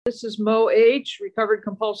This is Mo H., recovered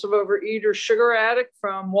compulsive overeater, sugar addict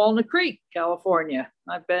from Walnut Creek, California.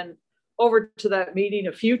 I've been over to that meeting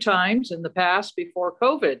a few times in the past before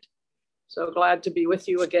COVID. So glad to be with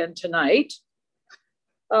you again tonight.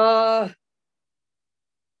 I'm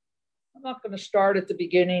not going to start at the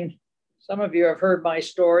beginning. Some of you have heard my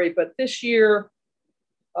story, but this year,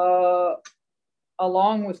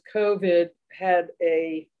 along with COVID, had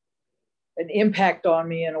an impact on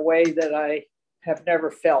me in a way that I have never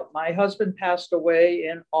felt. My husband passed away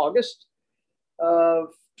in August of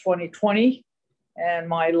 2020, and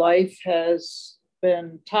my life has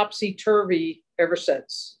been topsy-turvy ever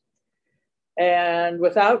since. And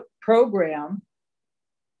without program,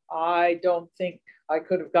 I don't think I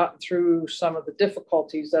could have gotten through some of the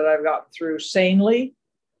difficulties that I've gotten through sanely.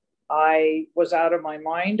 I was out of my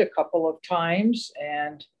mind a couple of times,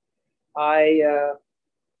 and I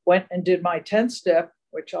went and did my 10th step,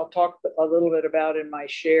 which I'll talk a little bit about in my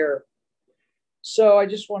share. So I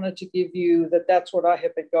just wanted to give you that's what I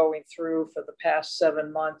have been going through for the past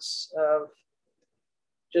 7 months of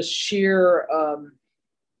just sheer,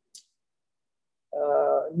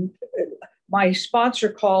 my sponsor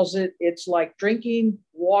calls it's like drinking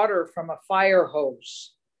water from a fire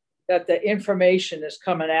hose, that the information is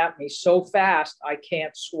coming at me so fast, I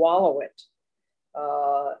can't swallow it.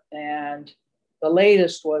 And the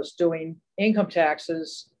latest was doing income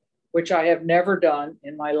taxes, which I have never done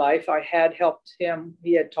in my life. I had helped him.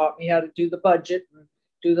 He had taught me how to do the budget and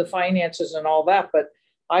do the finances and all that, but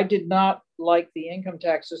I did not like the income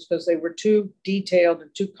taxes because they were too detailed and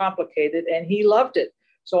too complicated, and he loved it.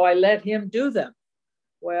 So I let him do them.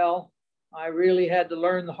 Well, I really had to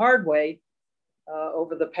learn the hard way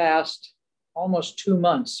over the past almost 2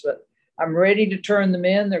 months, but I'm ready to turn them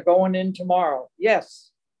in. They're going in tomorrow. Yes.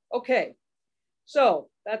 Okay. So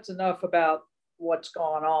that's enough about what's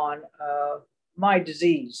gone on. My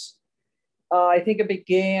disease. I think it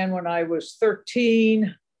began when I was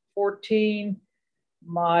 13, 14.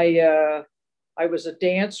 I was a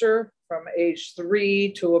dancer from age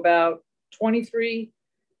 3 to about 23.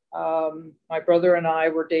 My brother and I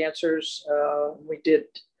were dancers. We did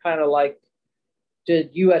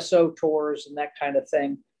USO tours and that kind of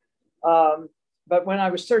thing. But when I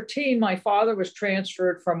was 13, my father was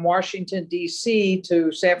transferred from Washington, D.C.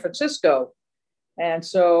 to San Francisco. And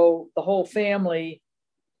so the whole family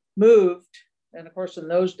moved. And of course, in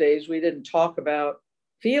those days, we didn't talk about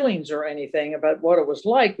feelings or anything about what it was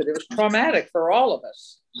like, but it was traumatic for all of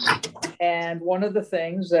us. And one of the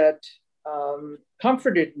things that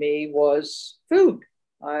comforted me was food.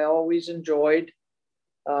 I always enjoyed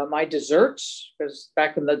my desserts, because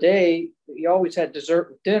back in the day, you always had dessert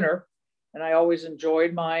with dinner. And I always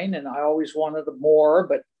enjoyed mine, and I always wanted more,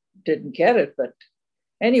 but didn't get it. But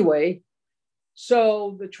anyway,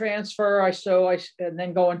 so the transfer, and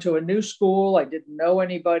then going to a new school, I didn't know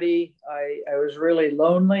anybody. I was really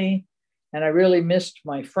lonely, and I really missed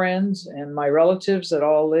my friends and my relatives that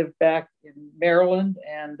all lived back in Maryland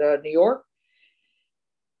and New York.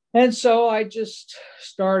 And so I just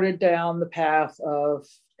started down the path of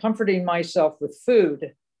comforting myself with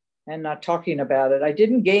food and not talking about it. I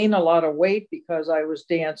didn't gain a lot of weight because I was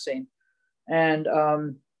dancing, and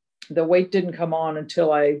the weight didn't come on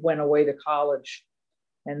until I went away to college,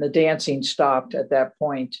 and the dancing stopped at that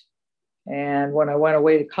point. And when I went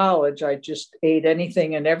away to college, I just ate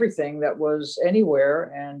anything and everything that was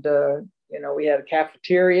anywhere. And, we had a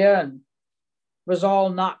cafeteria, and it was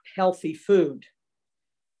all not healthy food.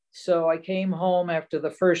 So I came home after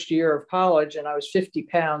the first year of college, and I was 50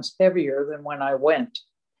 pounds heavier than when I went.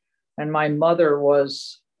 And my mother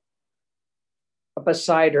was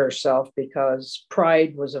beside herself because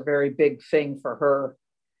pride was a very big thing for her.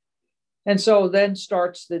 And so then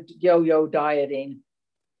starts the yo-yo dieting.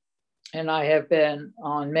 And I have been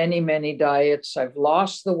on many, many diets. I've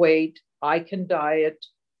lost the weight. I can diet.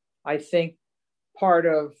 I think part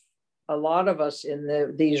of a lot of us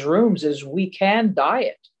in these rooms is we can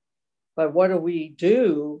diet. But what do we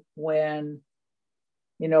do when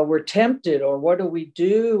we're tempted? Or what do we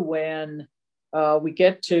do when we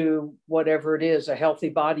get to whatever it is, a healthy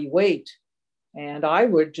body weight? And I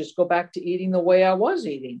would just go back to eating the way I was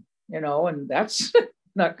eating, and that's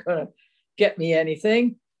not going to get me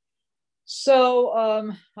anything. So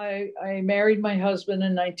I married my husband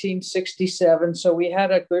in 1967. So we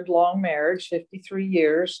had a good long marriage, 53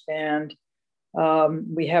 years. And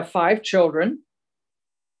we have 5 children.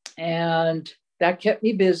 And that kept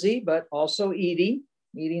me busy, but also eating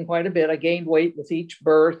quite a bit. I gained weight with each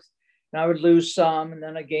birth, and I would lose some, and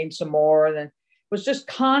then I gained some more. And then it was just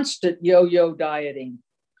constant yo-yo dieting,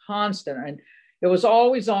 constant. And it was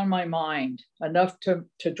always on my mind, enough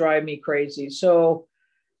to drive me crazy. So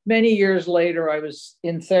many years later, I was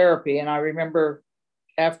in therapy, and I remember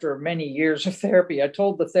after many years of therapy, I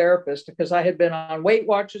told the therapist, because I had been on Weight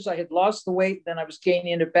Watchers, I had lost the weight, then I was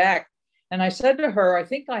gaining it back. And I said to her, I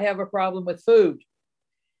think I have a problem with food.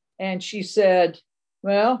 And she said,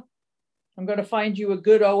 well, I'm going to find you a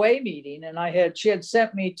good OA meeting. And she had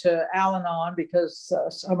sent me to Al-Anon because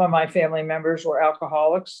some of my family members were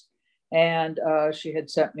alcoholics. And she had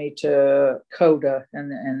sent me to CODA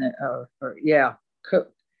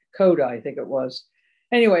CODA, I think it was.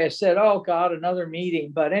 Anyway, I said, oh God, another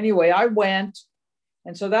meeting. But anyway, I went.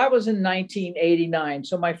 And so that was in 1989.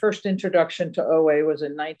 So my first introduction to OA was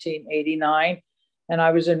in 1989. And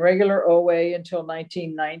I was in regular OA until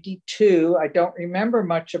 1992. I don't remember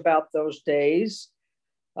much about those days,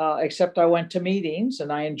 except I went to meetings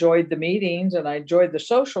and I enjoyed the meetings and I enjoyed the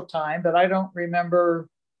social time, but I don't remember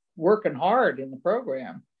working hard in the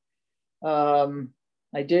program.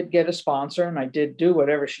 I did get a sponsor and I did do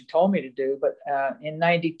whatever she told me to do. But in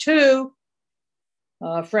 92,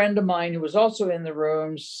 a friend of mine who was also in the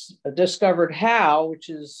rooms discovered HOW, which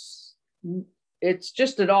is, it's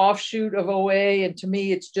just an offshoot of OA. And to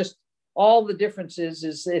me, it's just all the differences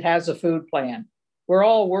is it has a food plan. We're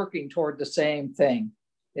all working toward the same thing,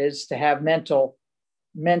 is to have mental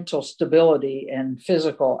stability and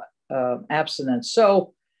physical abstinence.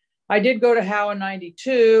 So I did go to HOW in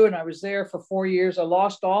 92 and I was there for 4 years. I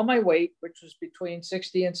lost all my weight, which was between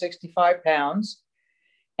 60 and 65 pounds.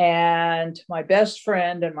 And my best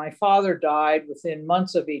friend and my father died within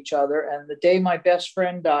months of each other. And the day my best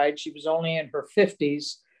friend died, she was only in her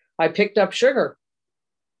 50s, I picked up sugar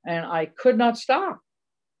and I could not stop,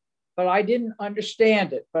 but I didn't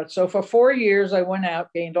understand it. But so for 4 years, I went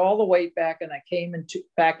out, gained all the weight back, and I came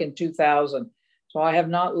back in 2000. So I have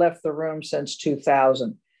not left the room since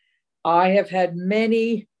 2000. I have had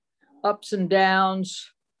many ups and downs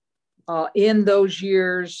in those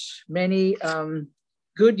years, many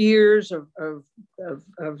good years of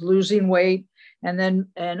losing weight,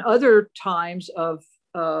 and other times of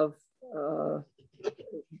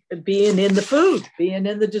being in the food, being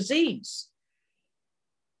in the disease.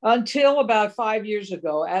 Until about 5 years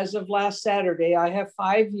ago, as of last Saturday, I have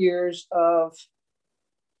 5 years of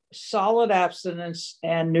solid abstinence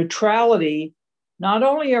and neutrality, not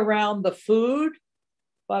only around the food,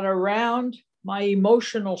 but around my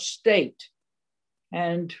emotional state.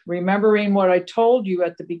 And remembering what I told you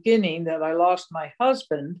at the beginning, that I lost my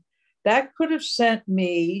husband, that could have sent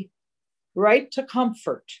me right to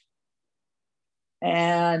comfort.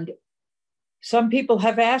 And some people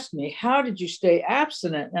have asked me, how did you stay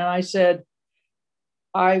abstinent? And I said,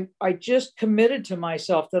 I just committed to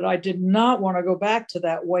myself that I did not want to go back to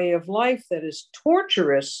that way of life that is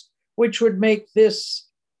torturous, which would make the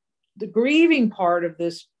grieving part of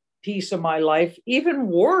this piece of my life even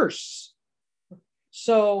worse.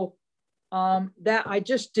 So that I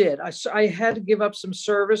just did. I had to give up some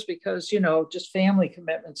service because, just family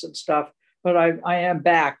commitments and stuff, but I am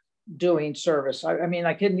back doing service. I mean,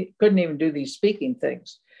 I couldn't even do these speaking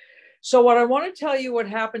things. So what I want to tell you what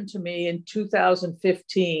happened to me in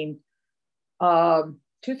 2015,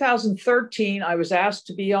 2013, I was asked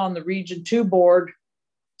to be on the Region 2 board,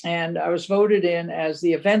 and I was voted in as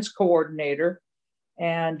the events coordinator.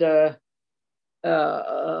 And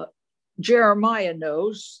Jeremiah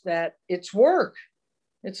knows that it's work.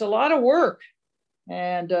 It's a lot of work.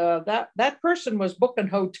 And that person was booking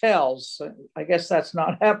hotels. I guess that's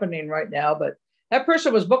not happening right now, but that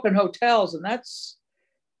person was booking hotels, and that's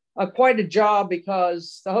quite a job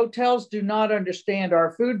because the hotels do not understand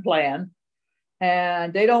our food plan,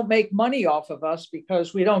 and they don't make money off of us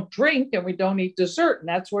because we don't drink and we don't eat dessert, and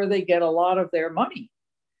that's where they get a lot of their money.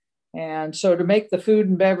 And so to make the food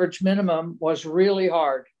and beverage minimum was really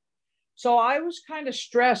hard. So I was kind of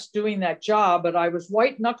stressed doing that job, but I was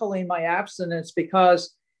white knuckling my abstinence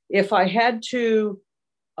because if I had to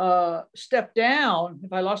step down,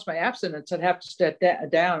 if I lost my abstinence, I'd have to step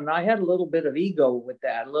down. And I had a little bit of ego with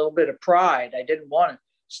that, a little bit of pride. I didn't want to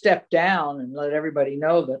step down and let everybody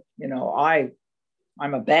know that,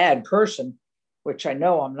 I'm a bad person, which I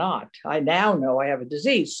know I'm not. I now know I have a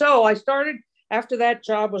disease. So I started, after that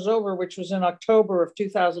job was over, which was in October of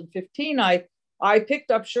 2015, I picked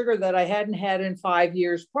up sugar that I hadn't had in 5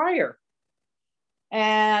 years prior.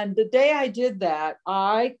 And the day I did that,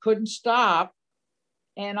 I couldn't stop.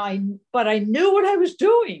 But I knew what I was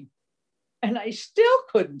doing, and I still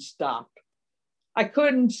couldn't stop. I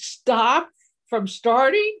couldn't stop from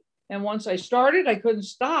starting. And once I started, I couldn't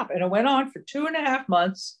stop. And it went on for 2.5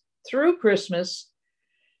 months through Christmas.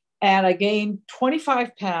 And I gained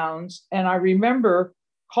 25 pounds. And I remember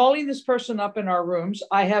calling this person up in our rooms.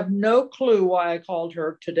 I have no clue why I called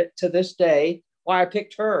her to this day, why I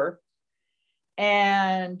picked her.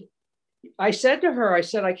 And I said to her, I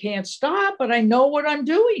said, I can't stop, but I know what I'm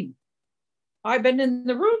doing. I've been in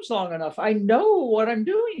the rooms long enough. I know what I'm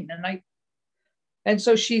doing. And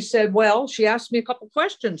so she said, well, she asked me a couple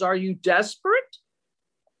questions. Are you desperate?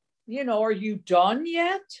 You know, are you done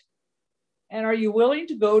yet? And are you willing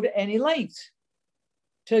to go to any length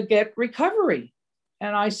to get recovery?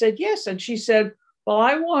 And I said, yes. And she said, well,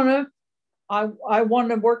 I want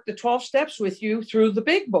to work the 12 steps with you through the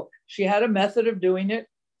big book. She had a method of doing it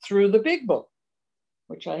through the big book,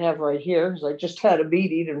 which I have right here, because I just had a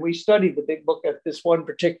meeting and we studied the big book at this one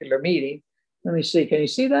particular meeting. Let me see. Can you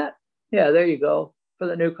see that? Yeah, there you go. For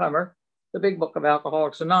the newcomer, the big book of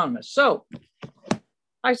Alcoholics Anonymous. So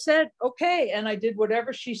I said, okay. And I did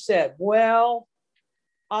whatever she said. Well,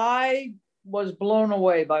 I was blown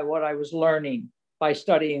away by what I was learning by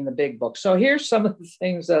studying the big book. So here's some of the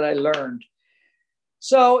things that I learned.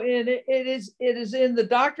 So it is in the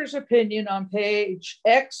doctor's opinion on page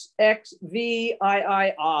XXVIII.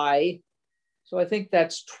 So I think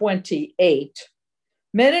that's 28.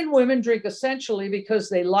 Men and women drink essentially because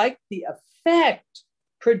they like the effect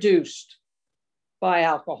produced by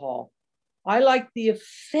alcohol. I like the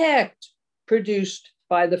effect produced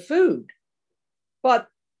by the food, but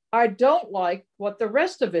I don't like what the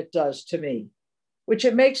rest of it does to me, which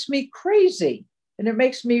it makes me crazy. And it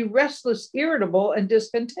makes me restless, irritable, and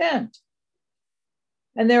discontent.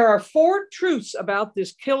 And there are 4 truths about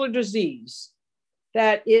this killer disease: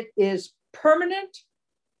 that it is permanent,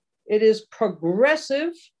 it is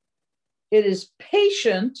progressive, it is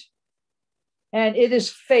patient, and it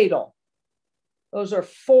is fatal. Those are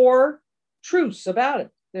 4 truths about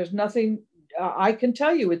it. There's nothing, I can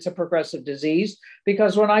tell you it's a progressive disease,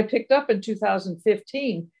 because when I picked up in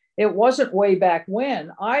 2015, it wasn't way back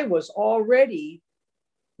when. I was already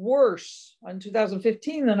worse in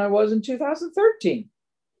 2015 than I was in 2013.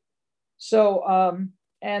 So,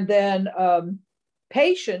 and then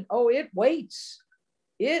patient, oh, it waits.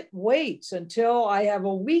 It waits until I have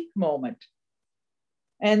a weak moment.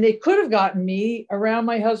 And they could have gotten me around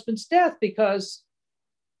my husband's death, because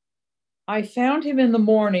I found him in the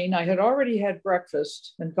morning. I had already had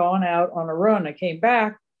breakfast and gone out on a run. I came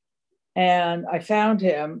back and I found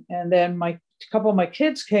him. And then a couple of my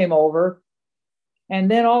kids came over. And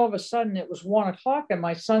then all of a sudden it was 1 o'clock and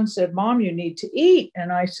my son said, Mom, you need to eat.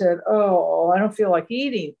 And I said, oh, I don't feel like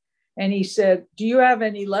eating. And he said, do you have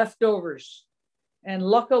any leftovers? And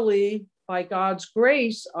luckily, by God's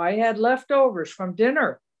grace, I had leftovers from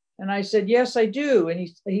dinner. And I said, yes, I do. And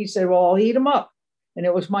he said, well, I'll heat them up. And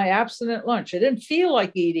it was my abstinent lunch. I didn't feel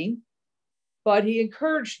like eating, but he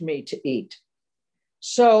encouraged me to eat.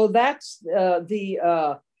 So that's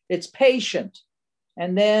it's patient.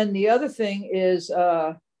 And then the other thing is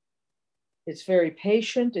it's very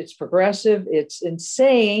patient, it's progressive, it's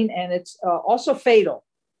insane, and it's also fatal.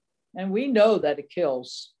 And we know that it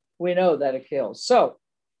kills. We know that it kills. So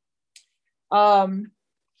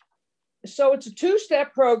it's a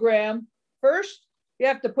 2-step program. First, you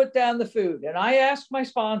have to put down the food. And I asked my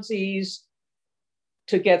sponsees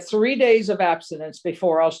to get 3 days of abstinence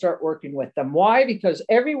before I'll start working with them. Why? Because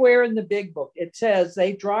everywhere in the big book, it says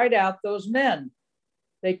they dried out those men.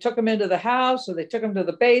 They took them into the house, or they took them to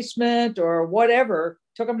the basement, or whatever,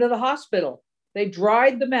 took them to the hospital. They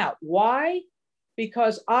dried them out. Why?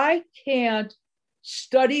 Because I can't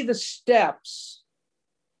study the steps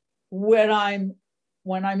when I'm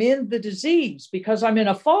in the disease, because I'm in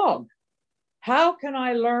a fog. How can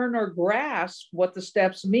I learn or grasp what the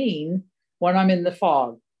steps mean when I'm in the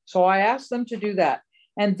fog? So I asked them to do that.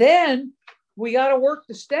 And then we got to work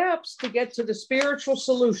the steps to get to the spiritual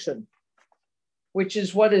solution, which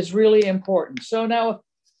is what is really important. So now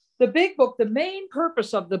the big book, the main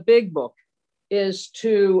purpose of the big book is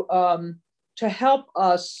to help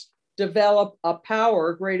us develop a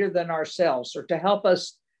power greater than ourselves, or to help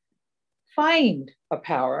us find a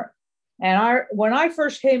power. And when I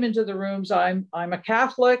first came into the rooms, I'm a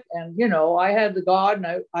Catholic, and I had the God,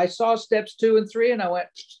 and I saw steps 2 and 3, and I went,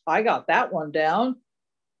 I got that one down.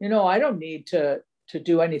 I don't need to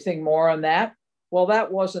do anything more on that. Well,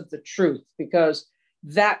 that wasn't the truth, because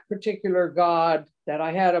that particular God that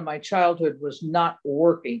I had in my childhood was not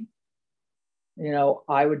working.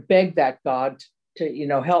 I would beg that God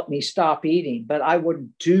to, help me stop eating, but I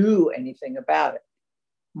wouldn't do anything about it.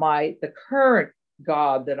 The current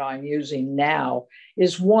God that I'm using now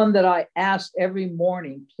is one that I ask every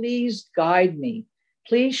morning, please guide me.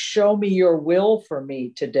 Please show me your will for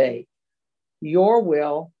me today. Your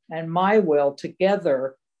will and my will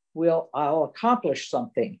together I'll accomplish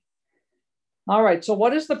something. All right, so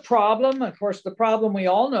what is the problem? Of course, the problem we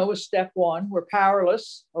all know is step 1. We're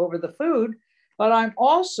powerless over the food. but I'm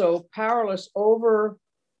also powerless over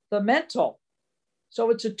the mental. So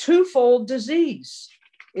it's a twofold disease.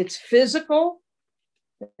 It's physical.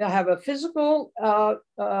 I have a physical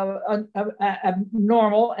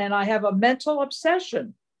normal, and I have a mental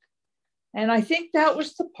obsession. And I think that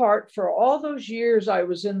was the part for all those years I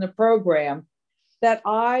was in the program that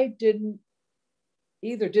I didn't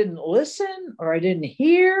listen, or I didn't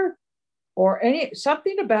hear, or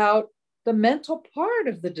something about the mental part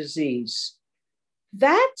of the disease.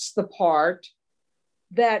 That's the part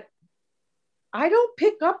that I don't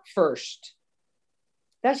pick up first.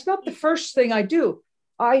 That's not the first thing I do.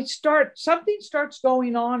 Something starts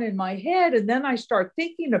going on in my head, and then I start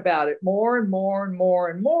thinking about it more and more and more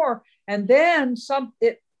and more. And then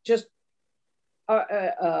I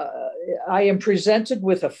am presented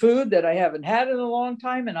with a food that I haven't had in a long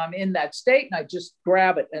time, and I'm in that state, and I just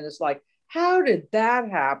grab it. And it's like, how did that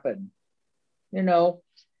happen?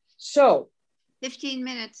 So 15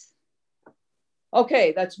 minutes.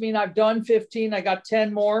 Okay, that's mean I've done 15. I got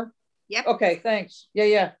 10 more. Yep. Okay, thanks.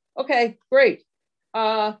 Yeah. Okay, great.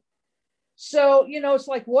 So, it's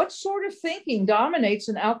like, what sort of thinking dominates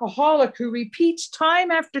an alcoholic who repeats time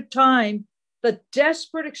after time the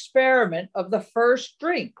desperate experiment of the first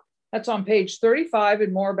drink? That's on page 35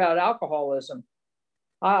 and more about alcoholism.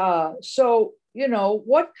 So,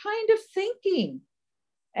 what kind of thinking?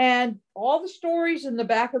 And all the stories in the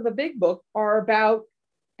back of the big book are about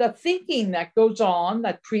the thinking that goes on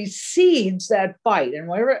that precedes that fight. And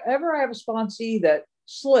wherever I have a sponsee that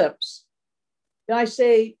slips, I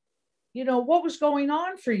say, what was going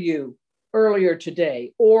on for you earlier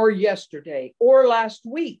today, or yesterday, or last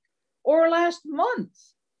week, or last month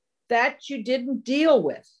that you didn't deal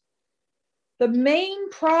with? The main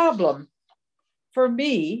problem for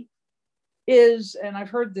me is, and I've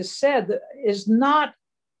heard this said, is not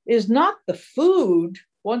the food.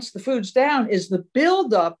 Once the food's down, is the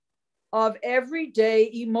buildup of everyday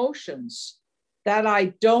emotions that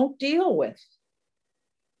I don't deal with.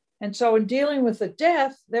 And so in dealing with the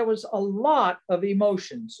death, there was a lot of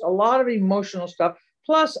emotions, a lot of emotional stuff.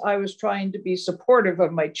 Plus, I was trying to be supportive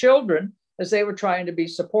of my children as they were trying to be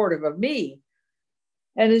supportive of me.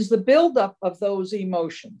 And is the buildup of those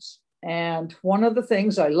emotions. And one of the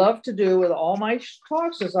things I love to do with all my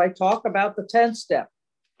talks is I talk about the 10th step.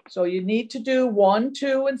 So you need to do 1,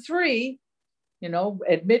 2, and 3,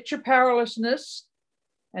 admit your powerlessness,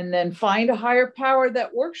 and then find a higher power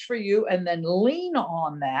that works for you, and then lean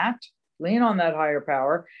on that higher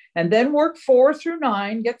power, and then work 4 through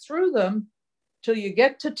 9, get through them till you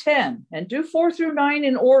get to 10, and do 4 through 9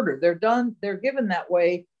 in order. They're given that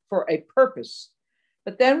way for a purpose.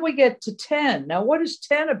 But then we get to 10. Now, what is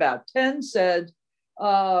 10 about? 10 said,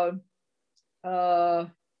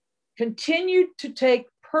 continued to take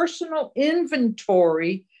personal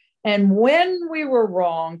inventory, and when we were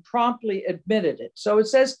wrong, promptly admitted it. So it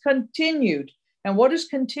says continued. And what does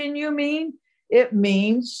continue mean? It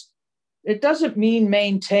doesn't mean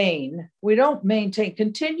maintain. We don't maintain.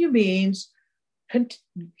 Continue means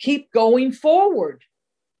keep going forward.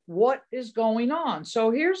 What is going on?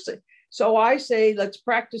 So I say, let's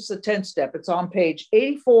practice the 10th step. It's on page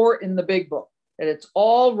 84 in the big book, and it's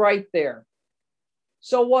all right there.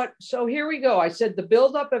 So here we go. I said the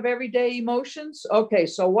buildup of everyday emotions. Okay,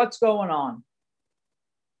 so what's going on?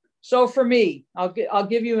 So for me, I'll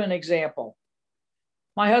give you an example.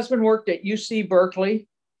 My husband worked at UC Berkeley,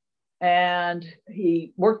 and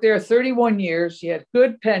he worked there 31 years. He had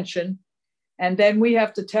good pension. And then we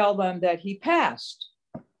have to tell them that he passed.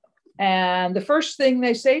 And the first thing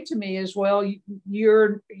they say to me is, well,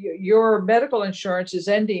 your medical insurance is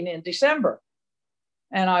ending in December.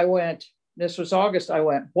 And I went, this was August. I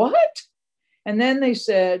went, what? And then they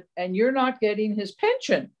said, and you're not getting his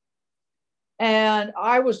pension. And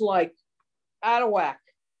I was like, out of whack,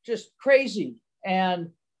 just crazy.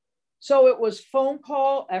 And so it was phone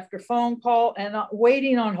call after phone call, and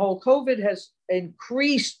waiting on hold. COVID has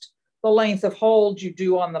increased the length of hold you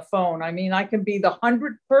do on the phone. I mean, I can be the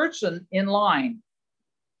 100th person in line.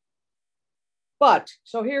 But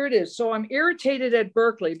so here it is. So I'm irritated at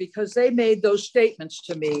Berkeley because they made those statements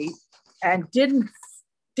to me and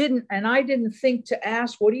I didn't think to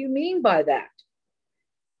ask, what do you mean by that?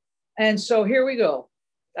 And so here we go.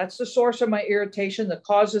 That's the source of my irritation. The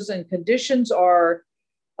causes and conditions are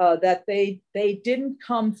that they didn't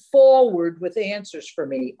come forward with answers for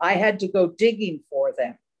me. I had to go digging for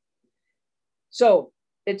them. So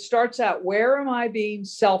it starts out, where am I being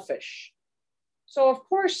selfish? So of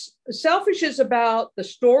course, selfish is about the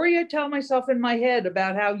story I tell myself in my head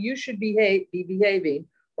about how you should be behaving,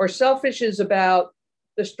 or selfish is about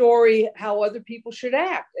the story how other people should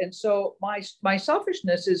act. And so my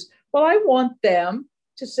selfishness is Well, I want them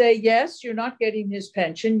to say, yes, you're not getting his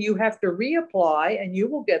pension. You have to reapply and you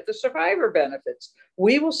will get the survivor benefits.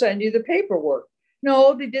 We will send you the paperwork.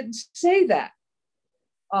 No, they didn't say that.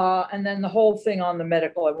 And then the whole thing on the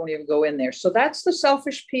medical, I won't even go in there. So that's the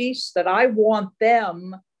selfish piece, that I want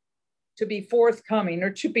them to be forthcoming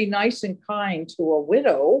or to be nice and kind to a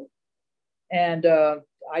widow. And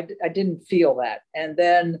I didn't feel that. And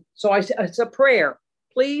then, so it's a prayer.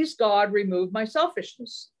 Please, God, remove my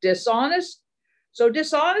selfishness. Dishonest. So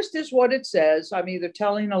dishonest is what it says. I'm either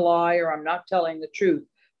telling a lie or I'm not telling the truth.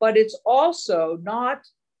 But it's also not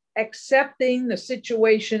accepting the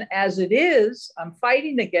situation as it is. I'm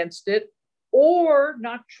fighting against it, or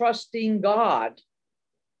not trusting God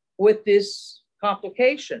with this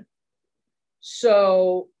complication.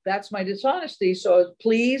 So that's my dishonesty. So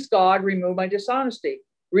please, God, remove my dishonesty.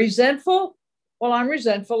 Resentful? Well, I'm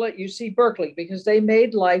resentful at UC Berkeley because they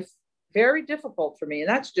made life very difficult for me. And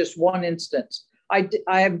that's just one instance. I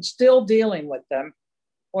am still dealing with them.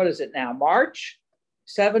 What is it now? March?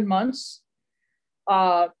 7 months.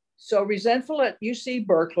 So resentful at UC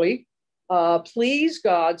Berkeley. Please,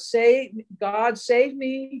 God, save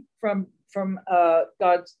me from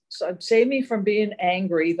God, save me from being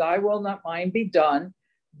angry. Thy will, not mine, be done.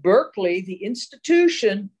 Berkeley, the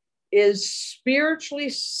institution, is spiritually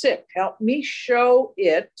sick. Help me show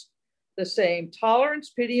it the same tolerance,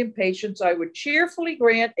 pity, and patience I would cheerfully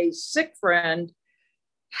grant a sick friend.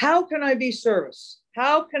 How can I be service?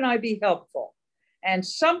 How can I be helpful? And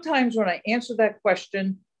sometimes when I answer that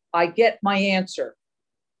question, I get my answer.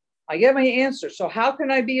 So how can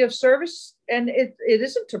I be of service? And it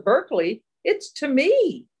isn't to Berkeley, it's to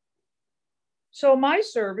me. So my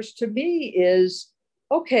service to me is,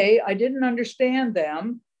 okay, I didn't understand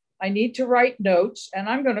them. I need to write notes and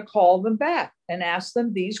I'm going to call them back and ask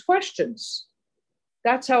them these questions.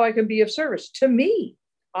 That's how I can be of service to me.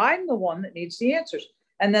 I'm the one that needs the answers.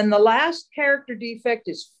 And then the last character defect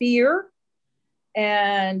is fear.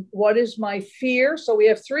 And what is my fear? So we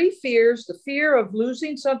have 3 fears: the fear of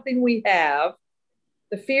losing something we have,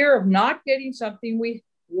 the fear of not getting something we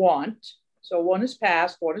want. So one is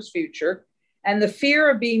past, one is future, and the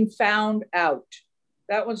fear of being found out.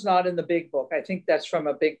 That one's not in the big book. I think that's from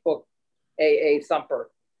a big book, AA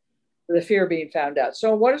Thumper, the fear of being found out.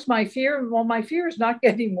 So what is my fear? Well, my fear is not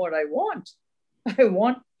getting what I want. I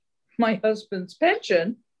want my husband's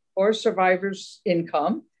pension or survivor's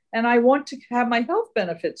income, and I want to have my health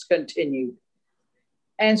benefits continued.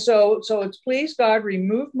 And so it's, please, God,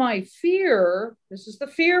 remove my fear. This is the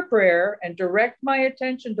fear prayer, and direct my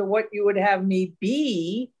attention to what you would have me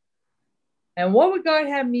be. And what would God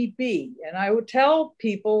have me be? And I would tell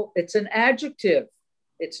people it's an adjective.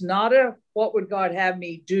 It's not a what would God have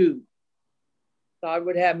me do. God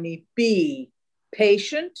would have me be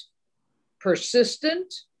patient,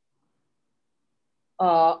 persistent,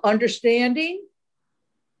 understanding,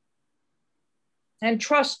 and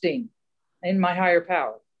trusting in my higher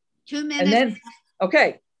power. 2 minutes. And then,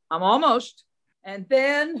 okay, I'm almost. And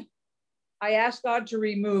then I asked God to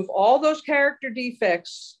remove all those character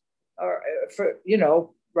defects, or for,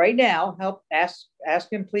 right now,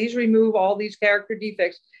 ask him, please remove all these character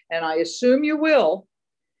defects. And I assume you will.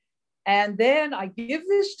 And then I give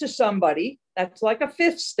this to somebody. That's like a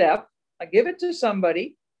 5th step. I give it to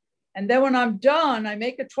somebody. And then when I'm done, I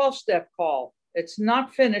make a 12-step call. It's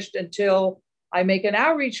not finished until I make an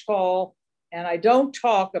outreach call, and I don't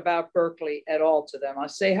talk about Berkeley at all to them. I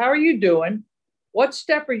say, how are you doing? What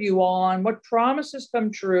step are you on? What promises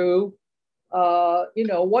come true?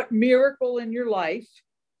 What miracle in your life?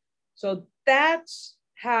 So that's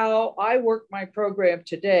how I work my program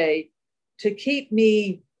today, to keep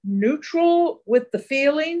me neutral with the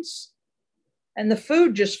feelings, and the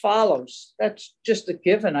food just follows. That's just a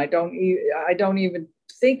given. I don't even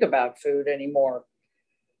think about food anymore.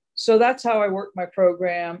 So that's how I work my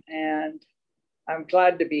program, and I'm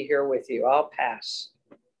glad to be here with you. I'll pass.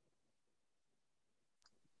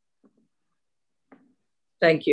 Thank you.